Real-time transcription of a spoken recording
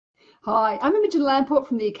Hi, I'm Imogen Lamport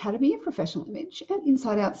from the Academy of Professional Image and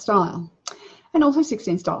Inside Out Style, and also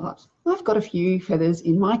 16 Style Hubs. I've got a few feathers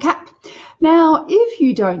in my cap. Now, if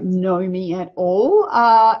you don't know me at all,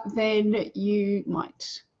 then you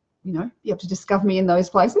might, be able to discover me in those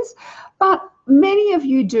places. But many of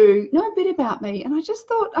you do know a bit about me, and I just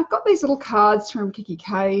thought I've got these little cards from Kiki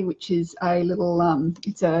K, which is a little,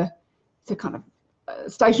 it's a kind of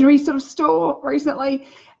stationery sort of store recently,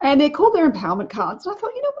 and they're called their empowerment cards. And I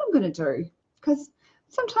thought, you know what I'm going to do? Because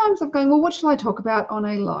sometimes I'm going, well, what shall I talk about on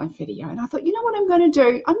a live video? And I thought, you know what I'm going to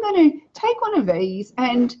do? I'm going to take one of these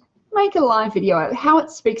and make a live video of how it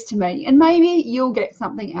speaks to me, and maybe you'll get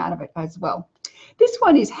something out of it as well. This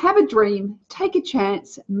one is have a dream, take a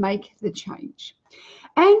chance, make the change.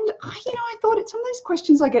 And, I thought it's some of these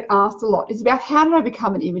questions I get asked a lot is about how did I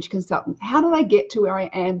become an image consultant? How did I get to where I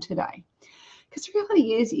am today? Because the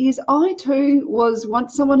reality is I too was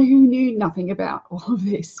once someone who knew nothing about all of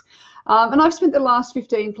this. And I've spent the last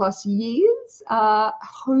 15 plus years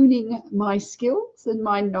honing my skills and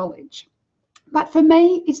my knowledge. But for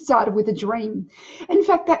me, it started with a dream. In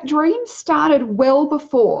fact, that dream started well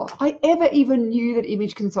before I ever even knew that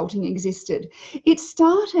image consulting existed. It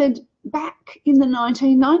started back in the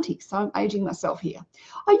 1990s, so I'm aging myself here.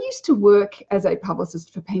 I used to work as a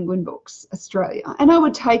publicist for Penguin Books Australia, and I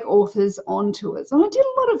would take authors on tours, and I did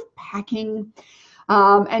a lot of packing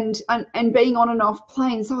and being on and off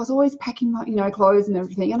planes. So I was always packing my clothes and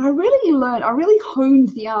everything, and I really honed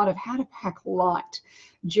the art of how to pack light.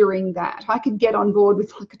 During that, I could get on board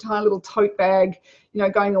with like a tiny little tote bag,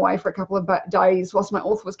 going away for a couple of days whilst my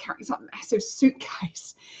author was carrying some massive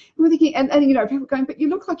suitcase. And we're thinking, and people going, but you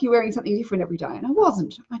look like you're wearing something different every day. And I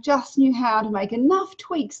wasn't. I just knew how to make enough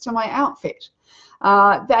tweaks to my outfit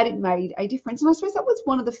that it made a difference. And I suppose that was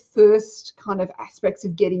one of the first kind of aspects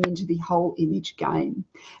of getting into the whole image game.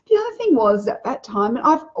 The other thing was at that time, and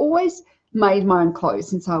I've always made my own clothes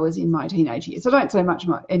since I was in my teenage years. I don't so much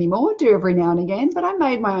anymore, do every now and again, but I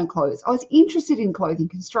made my own clothes. I was interested in clothing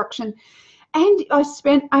construction, and I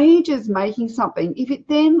spent ages making something. If it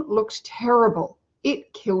then looked terrible,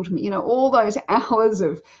 it killed me. All those hours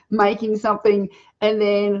of making something and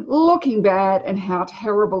then looking bad, and how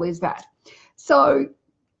terrible is that? So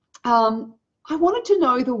I wanted to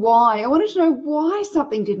know the why. I wanted to know why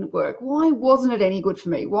something didn't work. Why wasn't it any good for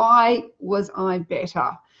me? Why was I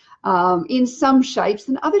better in some shapes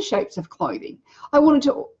than other shapes of clothing? I wanted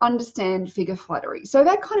to understand figure flattery. So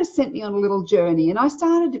that kind of sent me on a little journey. And I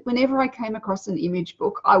started, whenever I came across an image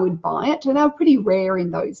book, I would buy it. And they were pretty rare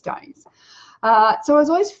in those days. So I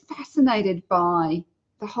was always fascinated by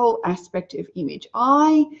the whole aspect of image.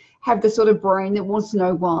 I have the sort of brain that wants to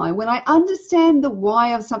know why. When I understand the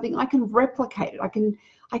why of something, I can replicate it.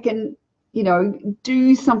 I can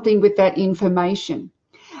do something with that information.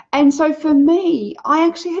 And so for me, I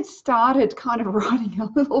actually had started kind of writing a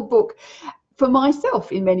little book for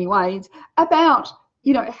myself in many ways about,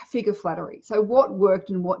 figure flattery. So what worked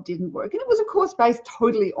and what didn't work. And it was, of course, based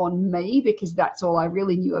totally on me because that's all I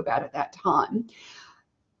really knew about at that time.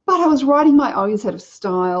 But I was writing my own set of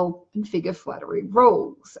style and figure flattery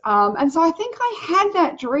rules. And so I think I had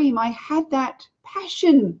that dream. I had that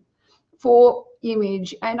passion for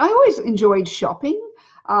image, and I always enjoyed shopping.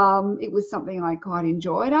 It was something I quite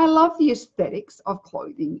enjoyed. I love the aesthetics of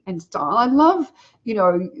clothing and style. I love,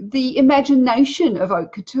 the imagination of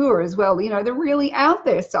haute couture as well. The really out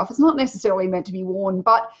there stuff. It's not necessarily meant to be worn,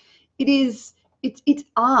 but it's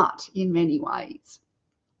art in many ways.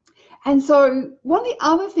 And so one of the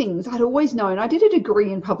other things I'd always known, I did a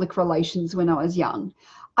degree in public relations when I was young.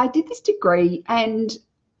 I did this degree, and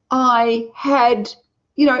I had,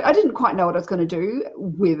 I didn't quite know what I was going to do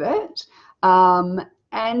with it.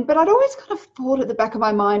 But I'd always kind of thought at the back of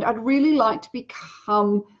my mind, I'd really like to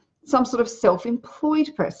become some sort of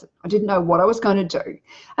self-employed person. I didn't know what I was going to do.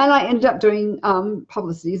 And I ended up doing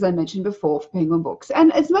publicity, as I mentioned before, for Penguin Books.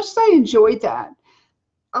 And as much as I enjoyed that,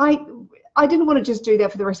 I didn't want to just do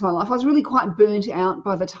that for the rest of my life. I was really quite burnt out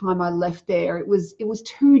by the time I left there. It was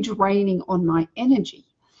too draining on my energy.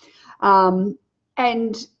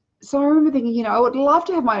 And so I remember thinking, I would love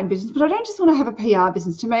to have my own business, but I don't just want to have a PR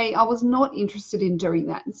business. To me, I was not interested in doing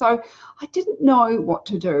that. And so I didn't know what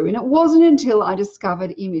to do. And it wasn't until I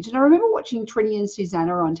discovered image. And I remember watching Trini and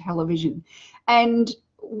Susanna on television and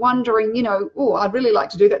wondering, oh, I'd really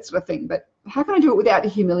like to do that sort of thing, but how can I do it without the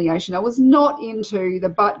humiliation? I was not into the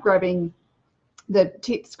butt grabbing, the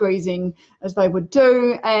tit squeezing as they would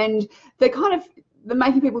do, and the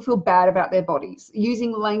making people feel bad about their bodies,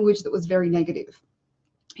 using language that was very negative.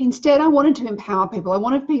 Instead, I wanted to empower people. I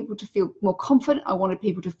wanted people to feel more confident. I wanted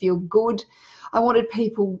people to feel good. I wanted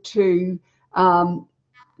people to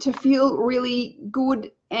to feel really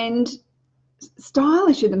good and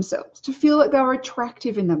stylish in themselves, to feel like they're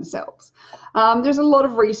attractive in themselves. There's a lot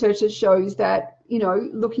of research that shows that, you know,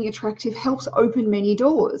 looking attractive helps open many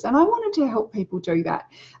doors, and I wanted to help people do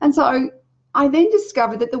that. And so I then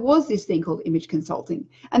discovered that there was this thing called image consulting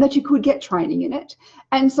and that you could get training in it.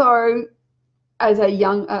 And so as a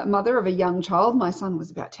young mother of a young child, my son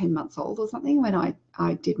was about 10 months old or something when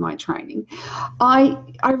I did my training, I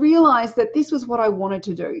realized that this was what I wanted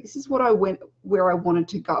to do. This is what where I wanted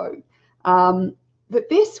to go. That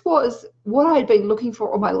this was what I'd been looking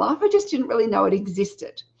for all my life. I just didn't really know it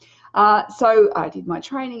existed. So I did my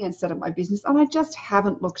training and set up my business, and I just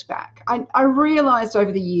haven't looked back. I realized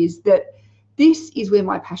over the years that this is where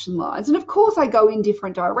my passion lies. And of course I go in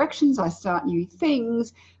different directions. I start new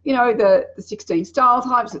things, you know, the 16 style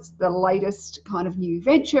types. It's the latest kind of new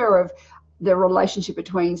venture of the relationship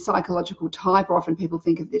between psychological type, or often people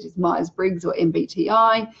think of it as Myers-Briggs or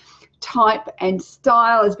MBTI. Type and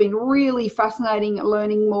style has been really fascinating,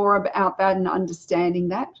 learning more about that and understanding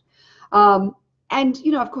that. And,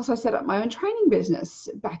 you know, of course, I set up my own training business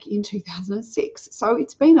back in 2006. So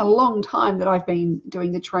it's been a long time that I've been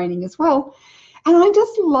doing the training as well. And I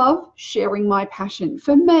just love sharing my passion.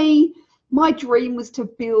 For me, my dream was to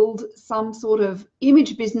build some sort of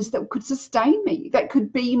image business that could sustain me, that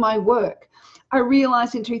could be my work. I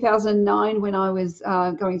realized in 2009, when I was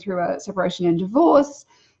going through a separation and divorce,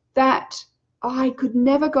 that I could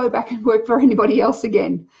never go back and work for anybody else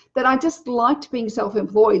again, that I just liked being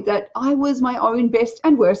self-employed, that I was my own best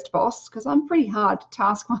and worst boss, because I'm pretty hard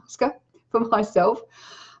taskmaster for myself.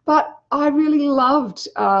 But I really loved,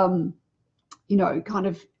 you know, kind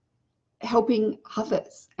of helping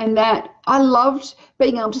others, and that I loved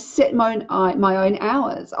being able to set my own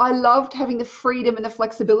hours. I loved having the freedom and the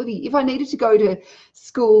flexibility. If I needed to go to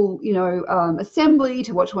school, you know, assembly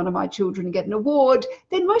to watch one of my children get an award,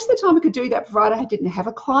 then most of the time I could do that, provided I didn't have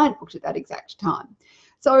a client booked at that exact time.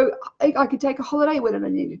 So I could take a holiday when I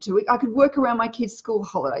needed to. I could work around my kids' school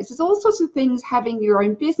holidays. There's all sorts of things having your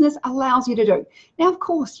own business allows you to do. Now, of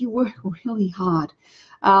course, you work really hard.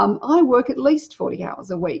 I work at least 40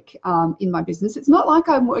 hours a week in my business. It's not like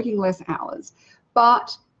I'm working less hours,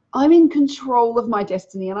 but I'm in control of my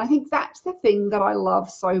destiny. And I think that's the thing that I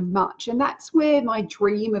love so much. And that's where my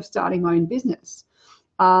dream of starting my own business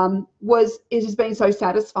it has been so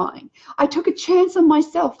satisfying. I took a chance on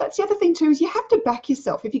myself. That's the other thing too, is you have to back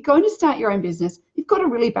yourself. If you're going to start your own business, you've got to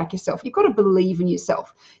really back yourself. You've got to believe in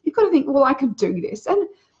yourself. You've got to think, well, I can do this. And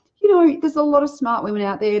you know, there's a lot of smart women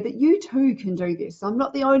out there that you too can do this. I'm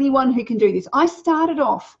not the only one who can do this. I started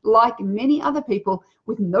off, like many other people,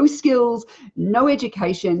 with no skills, no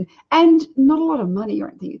education, and not a lot of money or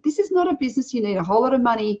anything. This is not a business you need a whole lot of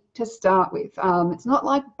money to start with. It's not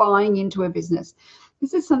like buying into a business.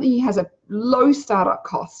 This is something that has a low startup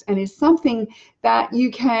cost and is something that you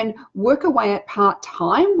can work away at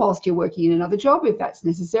part-time whilst you're working in another job if that's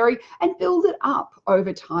necessary, and build it up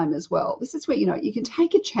over time as well. This is where, you know, you can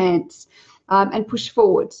take a chance and push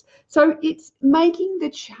forwards. So it's making the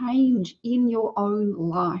change in your own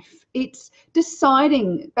life. It's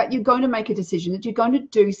deciding that you're going to make a decision, that you're going to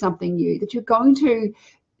do something new, that you're going to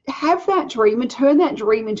have that dream and turn that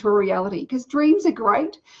dream into a reality, because dreams are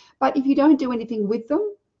great, but if you don't do anything with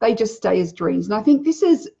them, they just stay as dreams. And I think this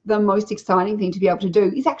is the most exciting thing to be able to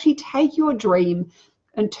do, is actually take your dream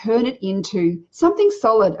and turn it into something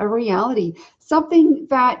solid, a reality, something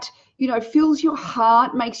that, you know, fills your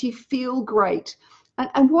heart, makes you feel great.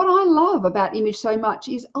 And what I love about Image so much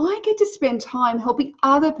is I get to spend time helping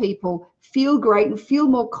other people feel great and feel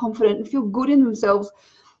more confident and feel good in themselves,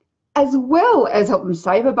 as well as help them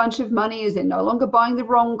save a bunch of money as they're no longer buying the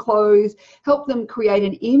wrong clothes, help them create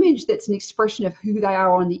an image that's an expression of who they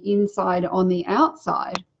are on the inside, on the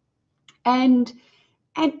outside, and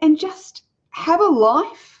just have a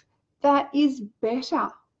life that is better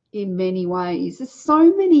in many ways. There's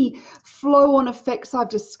so many flow-on effects I've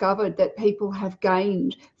discovered that people have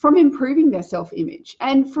gained from improving their self-image,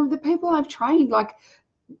 and from the people I've trained, like,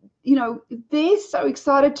 you know, they're so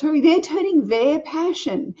excited too. They're turning their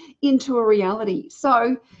passion into a reality.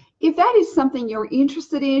 So if that is something you're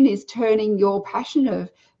interested in, is turning your passion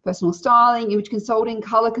of personal styling, image consulting,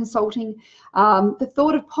 color consulting, the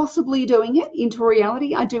thought of possibly doing it into a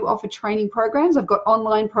reality, I do offer training programs. I've got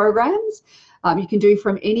online programs you can do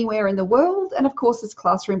from anywhere in the world. And of course, there's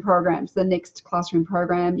classroom programs. The next classroom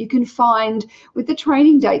program you can find with the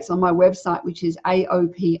training dates on my website, which is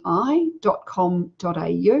aopi.com.au.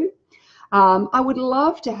 I would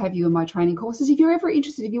love to have you in my training courses. If you're ever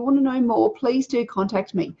interested, if you want to know more, please do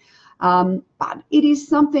contact me. But it is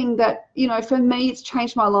something that, you know, for me, it's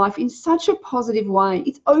changed my life in such a positive way.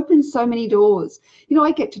 It's opened so many doors. You know,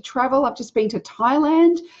 I get to travel. I've just been to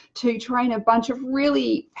Thailand to train a bunch of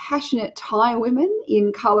really passionate Thai women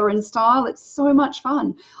in colour and style. It's so much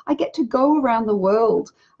fun. I get to go around the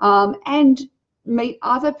world and meet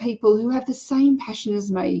other people who have the same passion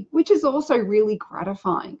as me, which is also really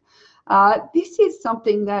gratifying. This is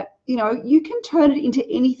something that, you know, you can turn it into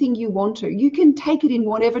anything you want to. You can take it in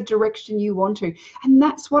whatever direction you want to. And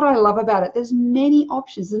that's what I love about it. There's many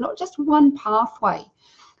options. There's not just one pathway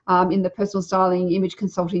in the personal styling image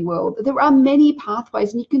consulting world. There are many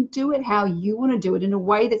pathways, and you can do it how you want to do it in a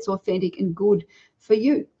way that's authentic and good for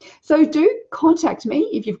you. So do contact me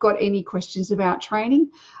if you've got any questions about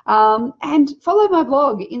training, and follow my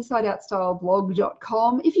blog,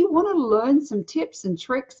 insideoutstyleblog.com, if you want to learn some tips and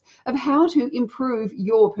tricks of how to improve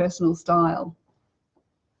your personal style.